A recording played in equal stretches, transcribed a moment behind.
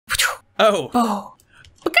Oh. Oh.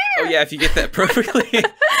 Oh yeah, if you get that perfectly.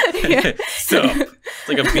 Yeah. So, it's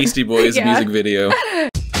like a Beastie Boys music video. Hey,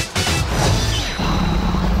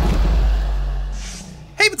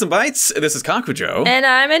 Bits and Bytes, this is Kakujo. And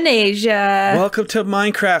I'm Eneija. Welcome to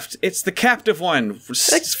Minecraft. It's the captive one.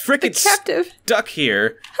 Frickin' captive stuck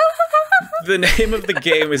here. The name of the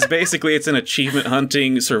game is basically, it's an achievement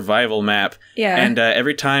hunting survival map. Yeah. And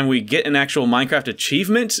every time we get an actual Minecraft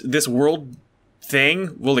achievement, this world thing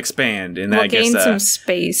will expand. And we'll I guess, gain some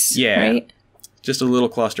space, right? Just a little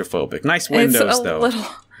claustrophobic. Nice windows, though.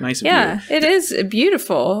 Nice view. Yeah, it is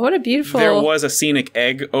beautiful. What a beautiful... There was a scenic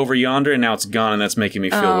egg over yonder, and now it's gone, and that's making me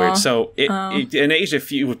feel weird. So, Eneija,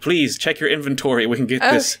 if you would please check your inventory, we can get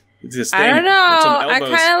this thing. I don't know. I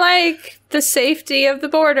kind of like the safety of the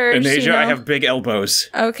borders. Eneija, you know? I have big elbows.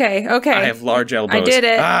 Okay. I have large elbows. I did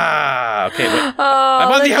it. Okay. Wait. Oh,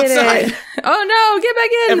 I'm on the outside. It. Oh no, get back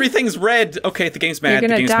in. Everything's red. Okay, the game's mad. You're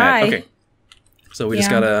gonna die. Okay. So we just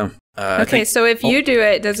gotta... okay, so if you do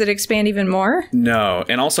it, does it expand even more? No,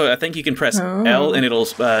 and also I think you can press L, and it'll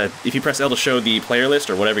if you press L to show the player list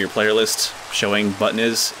or whatever your player list showing button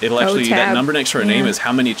is, it'll actually that number next to our name is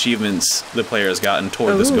how many achievements the player has gotten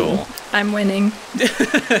toward this goal. I'm winning.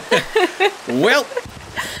 Well,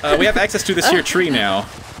 we have access to this here tree now.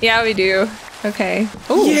 Yeah, we do. Okay.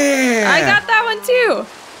 Ooh, yeah, I got that one too.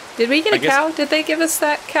 Did we get a cow? Did they give us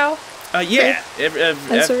that cow? Yeah.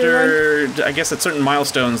 After, I guess at certain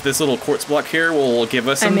milestones, this little quartz block here will give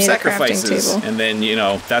us some sacrifices. And then, you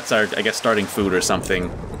know, that's our, I guess, starting food or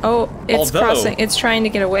something. Oh, it's crossing. It's trying to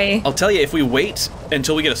get away. I'll tell you, if we wait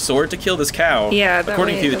until we get a sword to kill this cow,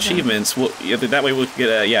 according to the achievements, that way we'll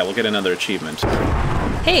get we'll get another achievement.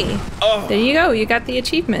 Hey, there you go. You got the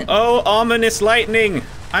achievement. Oh, ominous lightning.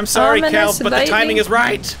 I'm sorry, Cal, but the timing is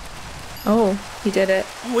right. Oh, you did it.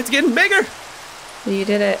 Oh, it's getting bigger. You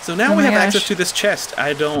did it. So now we have access to this chest.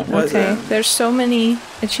 I don't... There's so many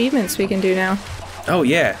achievements we can do now. Oh,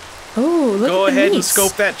 yeah. Oh, look Go at ahead and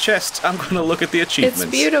scope that chest. I'm going to look at the achievements.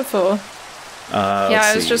 It's beautiful.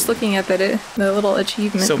 I was just looking at the little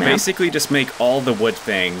achievement So map. basically just make all the wood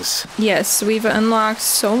things. Yes, we've unlocked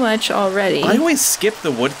so much already. I always skip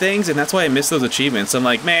the wood things, and that's why I miss those achievements. I'm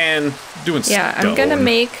like, man, doing stone. Yeah, I'm going to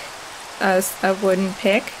make a wooden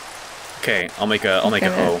pick. Okay, I'll make a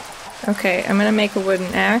hoe. Okay, I'm gonna make a wooden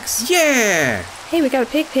axe. Yeah! Hey, we got a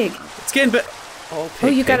pig. It's getting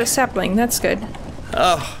you got a sapling. That's good.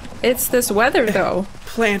 Oh. It's this weather, though.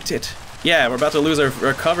 Plant it. Yeah, we're about to lose our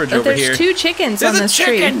coverage over here. There's 2 chickens on this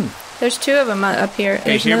tree. There's 2 of them up here. Okay,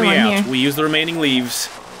 There's hear another me one out. here. We use the remaining leaves,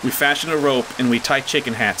 we fashion a rope, and we tie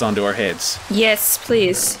chicken hats onto our heads. Yes,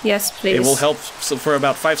 please. Yes, please. It will help for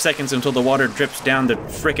about 5 seconds until the water drips down the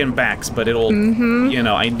frickin' backs, but it'll, you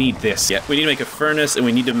know, I need this. Yeah, we need to make a furnace, and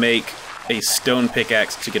we need to make a stone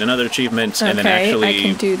pickaxe to get another achievement, and then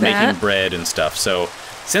actually making bread and stuff. So,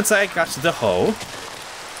 since I got the hoe,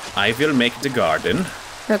 I will make the garden.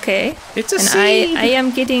 Okay. It's a seed. I am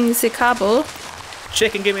getting the cobble.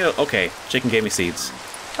 Chicken gave me... chicken gave me seeds.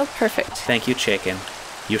 Oh, perfect. Thank you, chicken.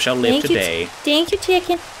 You shall live today. Thank you,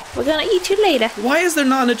 chicken. We're gonna eat you later. Why is there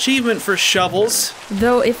not an achievement for shovels?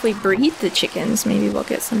 Though, if we breed the chickens, maybe we'll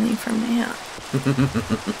get something from that.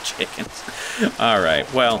 Chickens.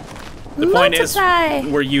 Alright, well... The point is,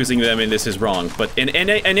 we're using them and this is wrong. But in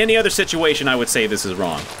any other situation, I would say this is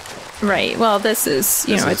wrong. Right. Well, this is,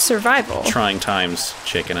 you know, it's survival. Trying times,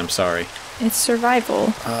 chicken, I'm sorry. It's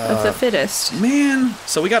survival of the fittest. Man.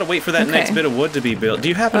 So we gotta wait for that next bit of wood to be built. Do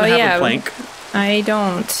you happen to have a plank? I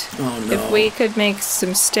don't. Oh, no. If we could make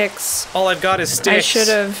some sticks. All I've got is sticks. I should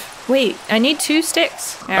have... Wait, I need 2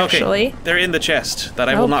 sticks, actually. Okay, they're in the chest that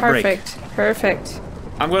I will not break. Perfect.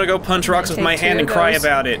 I'm gonna go punch rocks with my hand and cry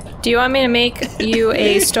about it. Do you want me to make you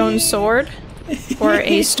a stone sword? Or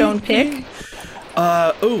a stone pick?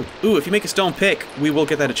 If you make a stone pick, we will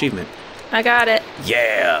get that achievement. I got it.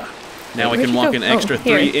 Yeah! Now we can walk an extra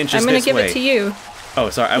 3 inches this way. I'm gonna give it to you. Oh,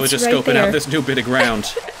 sorry, I was just scoping out this new bit of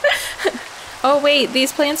ground. Oh wait,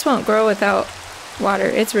 these plants won't grow without water.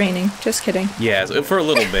 It's raining. Just kidding. Yeah, for a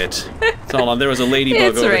little bit. So hold on, there was a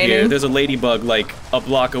ladybug over here. There's a ladybug like a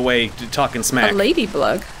block away talking smack. A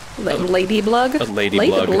ladybug? Ladybug? A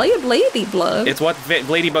ladybug. Ladybug. It's what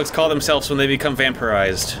ladybugs call themselves when they become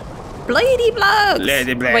vampirized. Ladybugs!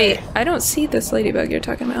 Ladybug. Wait, I don't see this ladybug you're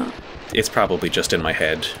talking about. It's probably just in my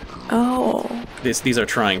head. Oh. These are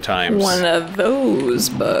trying times. One of those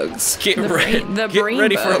bugs. Get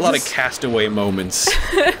ready for a lot of castaway moments.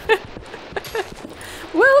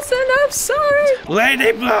 Wilson, I'm sorry.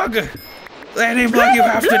 Ladybug! Ladybug, you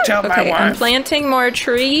have to tell my wife. I'm planting more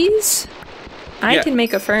trees. I can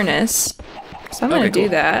make a furnace. So I'm gonna do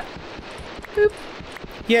that. Boop.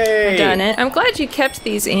 Yay! I've done it. I'm glad you kept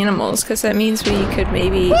these animals, because that means we could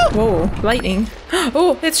maybe... Whoa, lightning.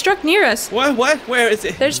 Oh, it struck near us. What? Where is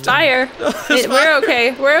it? There's fire. We're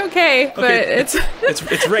okay. We're okay, but it's...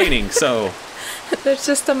 it's raining, so... There's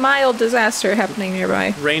just a mild disaster happening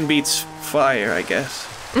nearby. Rain beats fire, I guess.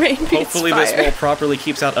 Rain beats Hopefully fire. this wall properly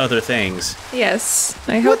keeps out other things. Yes,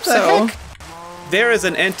 I hope What the so. heck? There is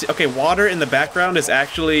an okay, water in the background is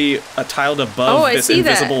actually a tiled above this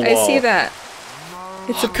invisible wall. I see that.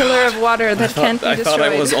 It's a pillar of water that can't be I destroyed. thought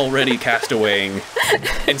I was already castawaying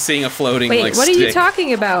and seeing a floating Wait, what stick. are you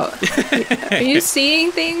talking about? Are you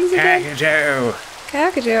seeing things again? Kakujo.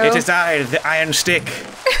 Kakujo. It is I, the iron stick.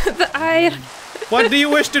 The iron. What do you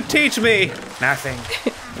wish to teach me? Nothing.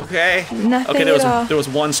 Okay. Nothing Okay, at all. there was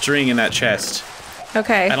one string in that chest.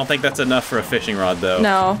 Okay. I don't think that's enough for a fishing rod, though.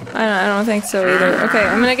 No, I don't think so either. Okay,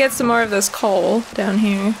 I'm gonna get some more of this coal down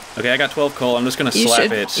here. Okay, I got 12 coal. I'm just gonna slap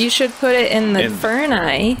it. You should put it in the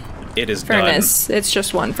furnace. It is Furnace. It's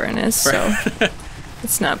just one furnace, so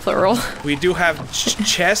it's not plural. done. We do have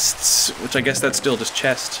chests, which I guess that's still just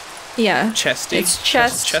chest. Yeah. Chesty? It's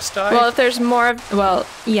chest. Chest-eye? Well, if there's more of, well,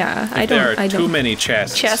 yeah. I There don't. are too many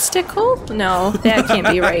chests. Chesticle? No, that can't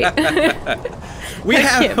be right.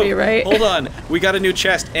 Can't be right. Hold on. We got a new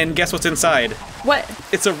chest, and guess what's inside? What?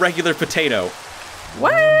 It's a regular potato.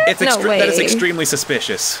 What? It's no way. That is extremely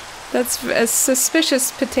suspicious. That's a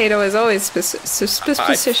suspicious potato is always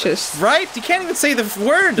suspicious. Right? You can't even say the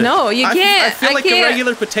word. No, you can't. I feel like a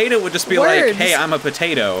regular potato would just be like, Words. hey, I'm a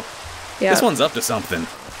potato. Yeah. This one's up to something.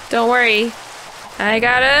 Don't worry. I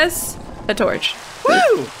got us a torch.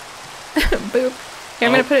 Woo! Boop. Here,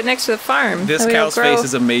 I'm gonna put it next to the farm. This cow's face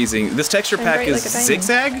is amazing. This texture pack bright is like a diamond.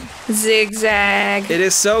 zigzag? Zigzag. It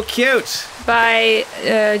is so cute. By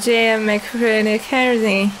J.M.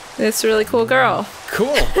 McKenzie. This really cool girl.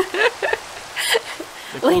 Cool.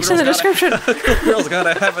 Links in the description. Girl's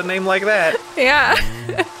gotta have a name like that. Yeah.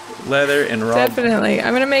 Leather and raw. Definitely.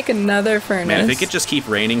 I'm gonna make another furnace. Man, if it could just keep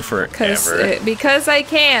raining forever. Because I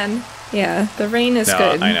can. Yeah, the rain is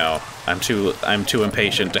good. I know. I'm too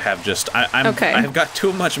impatient to have just. Okay. I've got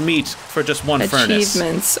too much meat for just one furnace.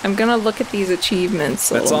 Achievements. I'm gonna look at these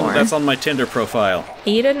achievements a little more. That's on my Tinder profile.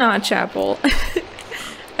 Eat a notch apple.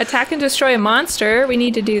 Attack and destroy a monster. We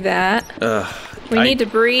need to do that. We need to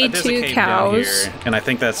breed there's a 2 cave down cows. here, and I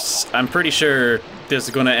think I'm pretty sure this is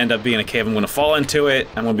going to end up being a cave. I'm going to fall into it.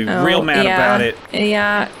 I'm going to be real mad about it.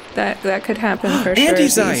 Yeah, that could happen for sure.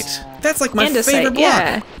 Andesite! That's like my favorite block.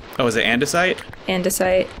 Yeah. Oh, is it andesite?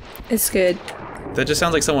 Andesite. It's good. That just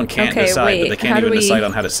sounds like someone can't Okay, decide, wait, but they can't even decide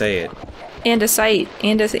on how to say it. Andesite.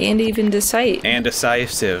 And even decide.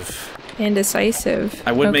 Andecisive. Indecisive.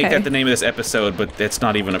 I would make that the name of this episode, but it's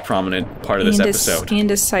not even a prominent part of this episode.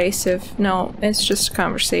 Indecisive. No, it's just a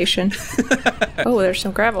conversation. Oh, there's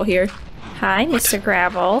some gravel here. Hi, Mr.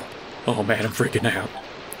 Gravel. Oh man, I'm freaking out.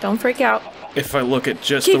 Don't freak out. If I look at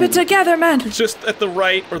just Keep it together, man! just at the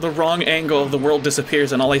right or the wrong angle, the world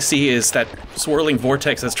disappears, and all I see is that swirling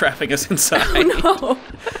vortex that's trapping us inside. Oh,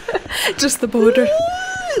 no. Just the border.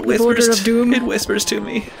 The border of doom. It whispers to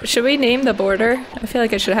me. Should we name the border? I feel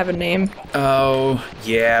like it should have a name. Oh,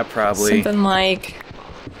 yeah, probably. Something like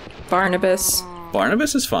Barnabas.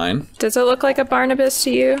 Barnabas is fine. Does it look like a Barnabas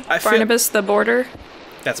to you? Barnabas the border?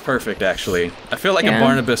 That's perfect, actually. I feel like Yeah. a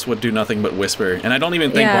Barnabas would do nothing but whisper, and I don't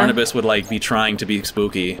even think Barnabas would like be trying to be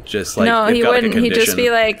spooky. Just like no, they've he got, wouldn't. Like, a He'd just be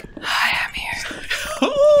condition. like, "Hi, I'm here."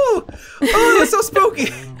 Oh, that's so spooky.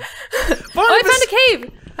 Barnabas. Oh, I found a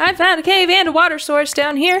cave. I found a cave and a water source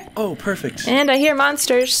down here, Oh, perfect. and I hear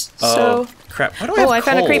monsters. Oh, So, crap. Why do I have I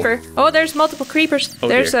found a coal? creeper. Oh, there's multiple creepers. Oh,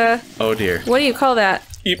 There's dear. Oh dear. what do you call that?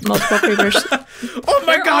 Multiple creepers. Oh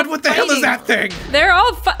my They're God! all What the hell is fighting. that thing? They're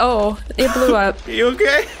all. Oh, it blew up. You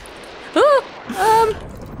okay?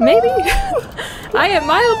 Oh, maybe. I am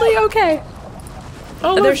mildly okay.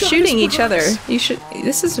 Oh, my They're God, shooting it's each other. gross. You should.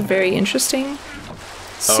 This is a very interesting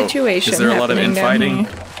situation. Is there a lot of happening down infighting?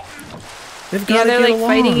 here. They've Yeah, gotta they're get like along.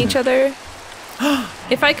 fighting each other.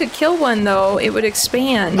 If I could kill one though, it would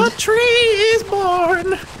expand. A tree is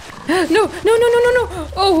born. No!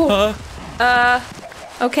 Oh.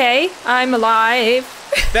 Okay, I'm alive.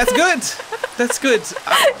 That's good. That's good.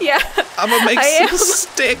 Yeah. I'm gonna make I some am.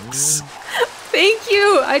 sticks. Thank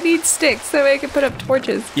you. I need sticks so I can put up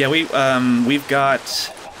torches. Yeah, we've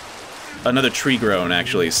got another tree grown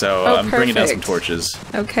actually, so Oh, I'm bringing down some perfect. torches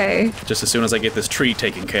Okay. just as soon as I get this tree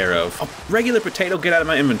taken care of. Oh, regular potato, get out of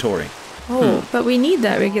my inventory. Oh, but we need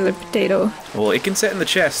that regular potato. Well, it can sit in the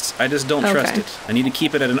chest. I just don't trust Okay. it. I need to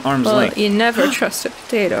keep it at an arm's Well, length. you never trust a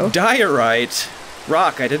potato. Diorite.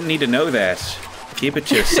 Rock, I didn't need to know that. Keep it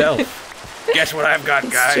to yourself. Guess what I've got,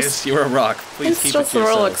 guys? just- You're a rock. Please It's keep just it to real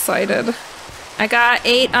yourself. excited. I got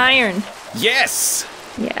 8 iron. Yes!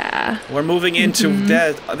 Yeah. We're moving into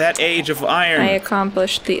that age of iron. I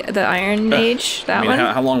accomplished the iron age, that one.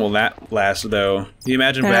 How long will that last, though? Can you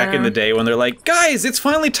imagine back in the day when they're like, guys, it's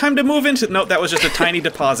finally time to move into... No, that was just a tiny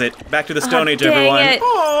deposit. Back to the Stone Age, everyone.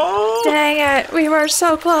 Aww. Dang it. We were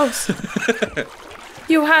so close.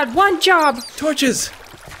 You had one job. Torches.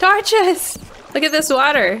 Torches. Look at this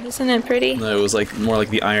water. Isn't it pretty? No, it was like more like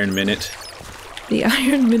the Iron Minute. The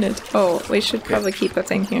Iron Minute. Oh, we should probably keep a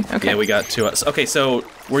thing here. Okay. Yeah, we got 2. Okay, so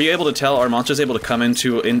were you able to tell, are monsters able to come in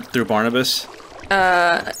through Barnabas?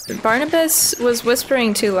 Barnabas was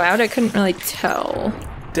whispering too loud. I couldn't really tell.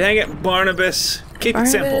 Dang it, Barnabas. Keep it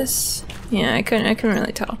simple. Yeah, I couldn't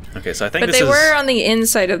really tell. Okay, so I think but they were on the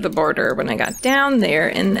inside of the border when I got down there,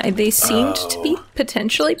 and they seemed to be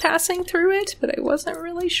potentially passing through it, but I wasn't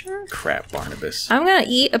really sure. Crap, Barnabas. I'm gonna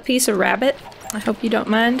eat a piece of rabbit. I hope you don't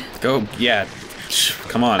mind. Go, yeah.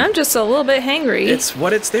 Come on. I'm just a little bit hangry. It's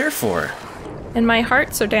what it's there for. And my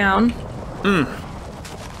hearts are down.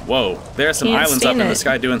 Whoa, there are some islands up in the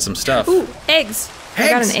sky doing some stuff. Ooh, eggs. I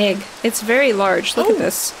got an egg. It's very large. Look at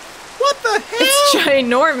this. What the hell? It's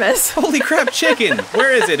ginormous. Holy crap, chicken!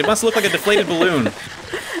 Where is it? It must look like a deflated balloon.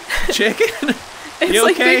 Chicken? It's you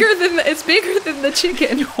like okay? it's bigger than the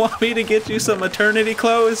chicken. You want me to get you some maternity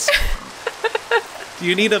clothes? Do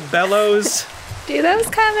you need a bellows? Do those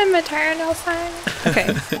come in maternal size? Okay.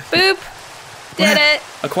 Boop. Did it.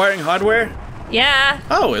 Acquiring hardware? Yeah.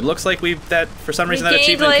 Oh, it looks like for some reason that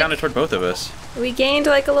achievement counted toward both of us. We gained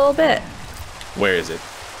like a little bit. Where is it?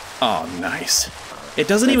 Oh, nice. It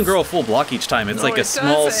doesn't even grow a full block each time. It's like a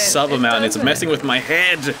small sub-amount, and it's messing with my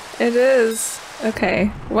head. It is. Okay,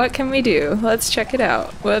 what can we do? Let's check it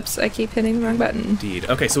out. Whoops, I keep hitting the wrong button. Indeed.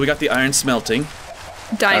 Okay, so we got the iron smelting.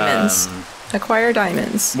 Diamonds. Acquire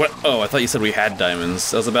diamonds. What? Oh, I thought you said we had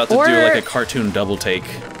diamonds. I was about to do like a cartoon double take.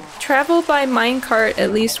 Travel by minecart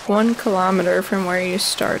at least 1 kilometer from where you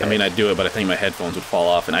started. I mean, I'd do it, but I think my headphones would fall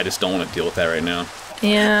off, and I just don't want to deal with that right now.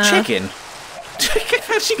 Yeah. Chicken?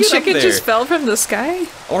 How'd she get up there? Chicken just fell from the sky?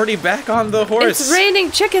 Already back on the horse. It's raining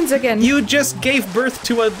chickens again. You just gave birth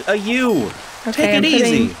to a ewe. Okay, Take it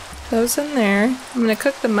easy. Those in there. I'm gonna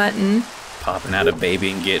cook the mutton. Popping out a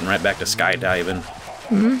baby and getting right back to skydiving.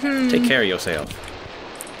 Take care of yourself.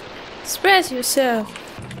 Express yourself.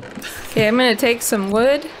 Okay, I'm gonna take some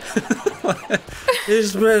wood.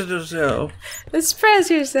 Express yourself. Express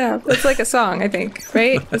yourself. That's like a song, I think,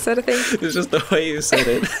 right? Is that a thing? It's just the way you said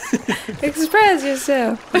it. Express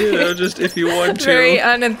yourself. You know, just if you want to. Very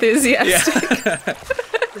unenthusiastic. Yeah.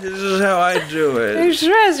 This is how I do it.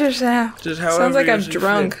 Express yourself. Just sounds like I'm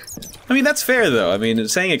drunk. I mean, that's fair, though. I mean,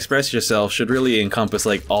 saying express yourself should really encompass,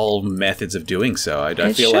 like, all methods of doing so.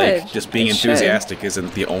 I feel like just being enthusiastic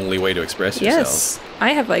isn't the only way to express yourself. Yes. I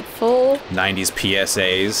have, like, full... 90s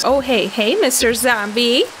PSAs. Oh, hey, Mr.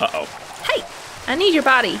 Zombie. Uh-oh. Hey, I need your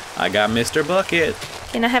body. I got Mr. Bucket.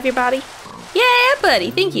 Can I have your body? Yeah,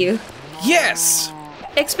 buddy, thank you. Yes!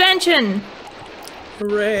 Expansion!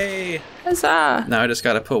 Hooray! Huzzah! Now I just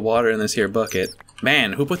gotta put water in this here bucket.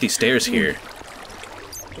 Man, who put these stairs here?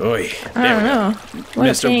 Oy, I don't know. What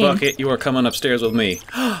Mr. Bucket, you are coming upstairs with me.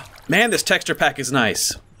 Man, this texture pack is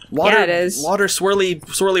nice. Water, yeah, it is. Water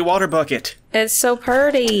swirly water bucket. It's so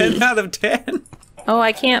pretty. 10 out of 10. Oh,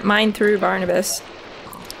 I can't mine through Barnabas.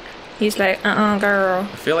 He's like, girl.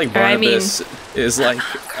 I feel like Barnabas is like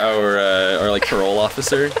our like parole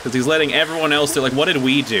officer, because he's letting everyone else do, like, what did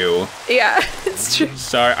we do? Yeah, it's true.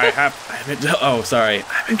 Sorry, sorry.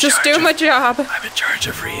 Just do my job. I'm in charge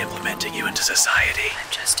of re-implementing you into society. I'm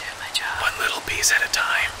just doing my job. One little piece at a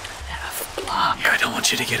time. Half a block. Yeah, I don't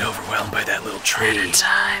want you to get overwhelmed by that little tree. At a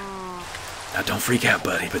time. Now don't freak out,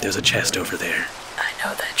 buddy, but there's a chest over there. I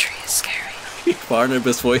know that tree is scary.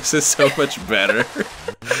 Barnabas' voice is so much better.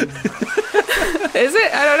 Is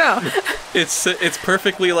it? I don't know. It's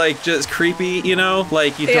perfectly, like, just creepy, you know?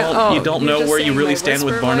 Like, you don't know where you really stand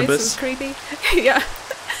with Barnabas. Is creepy. Yeah.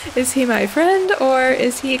 Is he my friend, or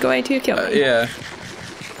is he going to kill me? Yeah.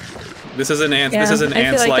 This is an ant. This is an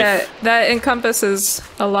ant's like life. That encompasses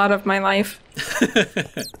a lot of my life.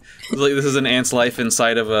 This is an ant's life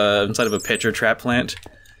inside of a pitcher trap plant.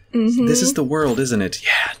 This is the world, isn't it?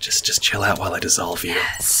 Yeah, just chill out while I dissolve you.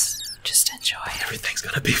 Yes, just enjoy it. Everything's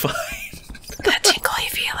gonna be fine. That tingly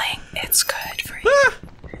feeling, it's good for you.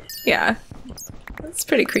 Yeah, that's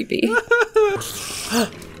pretty creepy.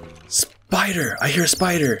 Spider! I hear a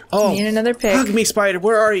spider. Oh, we need another pig. Hug me, spider.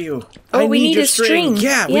 Where are you? Oh, we need a string.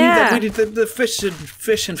 Yeah, we need that. We need the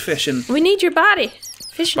fishing. We need your body.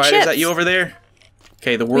 Fish and chips. Spider, is that you over there?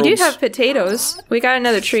 Okay, the world's... We do have potatoes. We got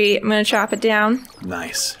another tree. I'm gonna chop it down.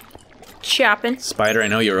 Nice. Chopping. Spider, I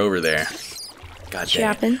know you're over there. God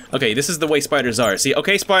Chapping. damn. Okay, this is the way spiders are. See,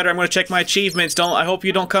 okay, spider, I'm gonna check my achievements. I hope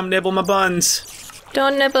you don't come nibble my buns.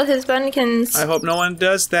 Don't nibble his bunkins. I hope no one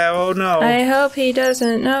does that. Oh no. I hope he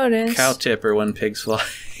doesn't notice. Cow tipper when pigs fly.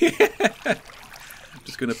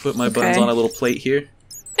 Just gonna put my buns on a little plate here.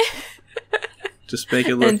 Just make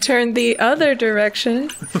it look. And turn the other direction.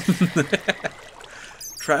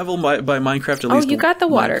 Travel by Minecraft at least. Oh, you got the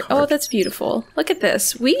water. Oh, that's beautiful. Look at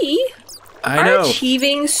this. We are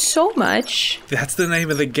achieving so much. That's the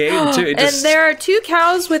name of the game, too. And there are 2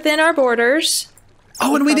 cows within our borders.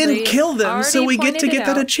 Oh, and we didn't kill them, so we get to get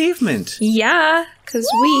that achievement. Yeah, because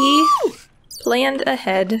we planned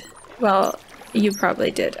ahead. Well, you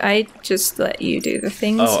probably did. I just let you do the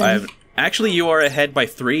things. Oh, actually, you are ahead by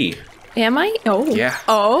 3. Am I? Oh. Yeah.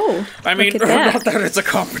 Oh. I mean, not that it's a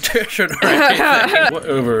competition or anything.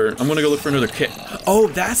 Whatever. I'm gonna go look for another cave. Oh,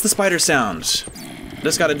 that's the spider sounds.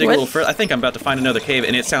 Just gotta dig a little further. I think I'm about to find another cave,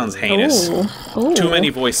 and it sounds heinous. Oh. Too many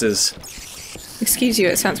voices. Excuse you,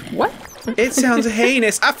 it sounds what? It sounds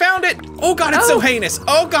heinous. I found it! Oh god, it's so heinous!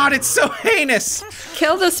 Oh god, it's so heinous!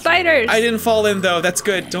 Kill the spiders! I didn't fall in, though. That's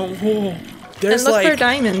good. Don't... Oh. There's and look for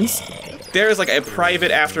diamonds. There's like a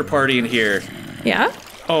private after party in here. Yeah?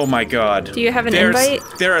 Oh my god. Do you have an invite?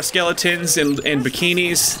 There are skeletons and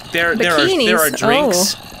bikinis. There are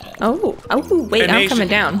drinks. Oh, wait, I'm coming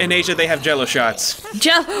down. In Asia, they have jello shots.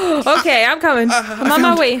 Okay, I'm coming. I'm on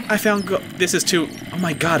my way. I found... This is too... Oh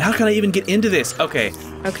my god, how can I even get into this? Okay.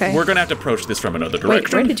 Okay. We're gonna have to approach this from another direction.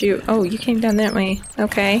 Wait, where did you... Oh, you came down that way.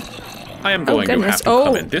 Okay. I am going to have to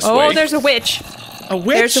come in this way. Oh, there's a witch. A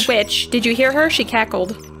witch? There's a witch. Did you hear her? She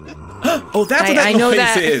cackled. Oh, that's what that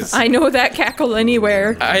noise is. I know that cackle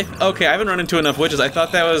anywhere. Okay, I haven't run into enough witches. I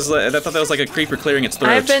thought that was like a creeper clearing its throat.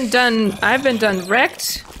 I've been done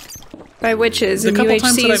wrecked by witches in UHCs before. A couple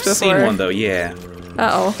times that I've seen one though, yeah.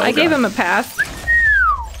 I gave him a path.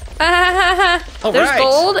 There's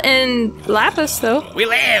gold and lapis though. We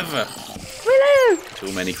live.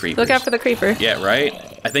 Too many creepers. Look out for the creeper. Yeah, right.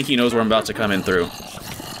 I think he knows where I'm about to come in through.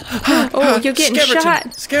 Oh, you're getting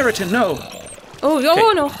shot. Skeleton, no. Oh,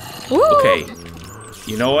 no. Ooh. Okay.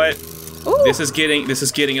 You know what? Ooh. This is getting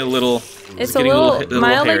a little. It's a little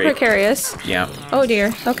mildly precarious. Yeah. Oh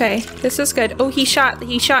dear. Okay. This is good. Oh, he shot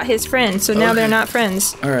his friend, so now they're not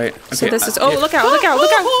friends. All right. Okay. So this is. Oh, look out! Look out!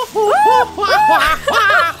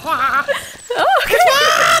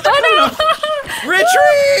 Oh no!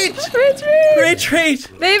 Retreat!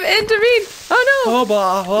 They've intervened. Oh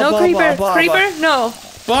no! No creeper. No.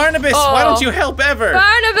 Barnabas, why don't you help ever?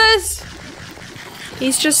 Barnabas.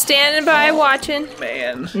 He's just standing by watching.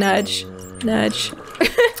 Man. Nudge.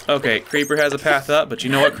 Okay, creeper has a path up, but you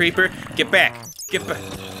know what, creeper? Get back. Get back.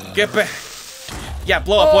 Yeah,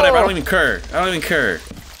 blow up, whatever. I don't even care.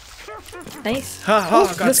 Nice.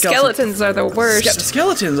 God, the skeletons are the worst. The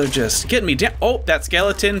skeletons are just getting me down. Oh, that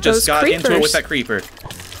skeleton just got into it with that creeper.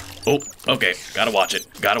 Oh, okay. Gotta watch it.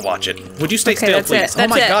 Would you stay still, please? Oh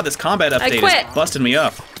my god, this combat update is busting me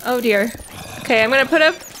up. Oh dear. Okay, I'm gonna put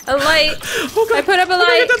up a light. Oh god. I put up a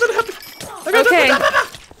light.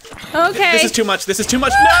 Okay. This is too much.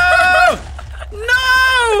 No!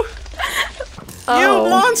 No! You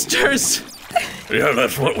monsters! Yeah,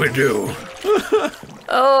 that's what we do.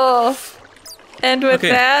 And with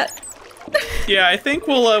that... Yeah, I think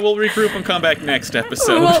we'll regroup and come back next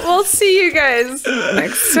episode. We'll see you guys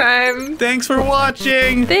next time. Thanks for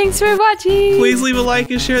watching. Please leave a like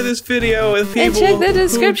and share this video with people. And check the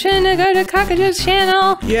description and go to Kakujo's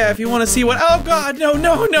channel. Yeah, if you want to see what... Oh god, no,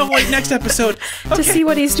 wait, next episode. Okay. To see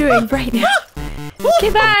what he's doing right now.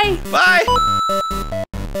 Okay, bye. Bye.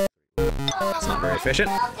 That's not very efficient.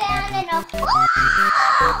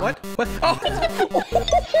 What? Oh!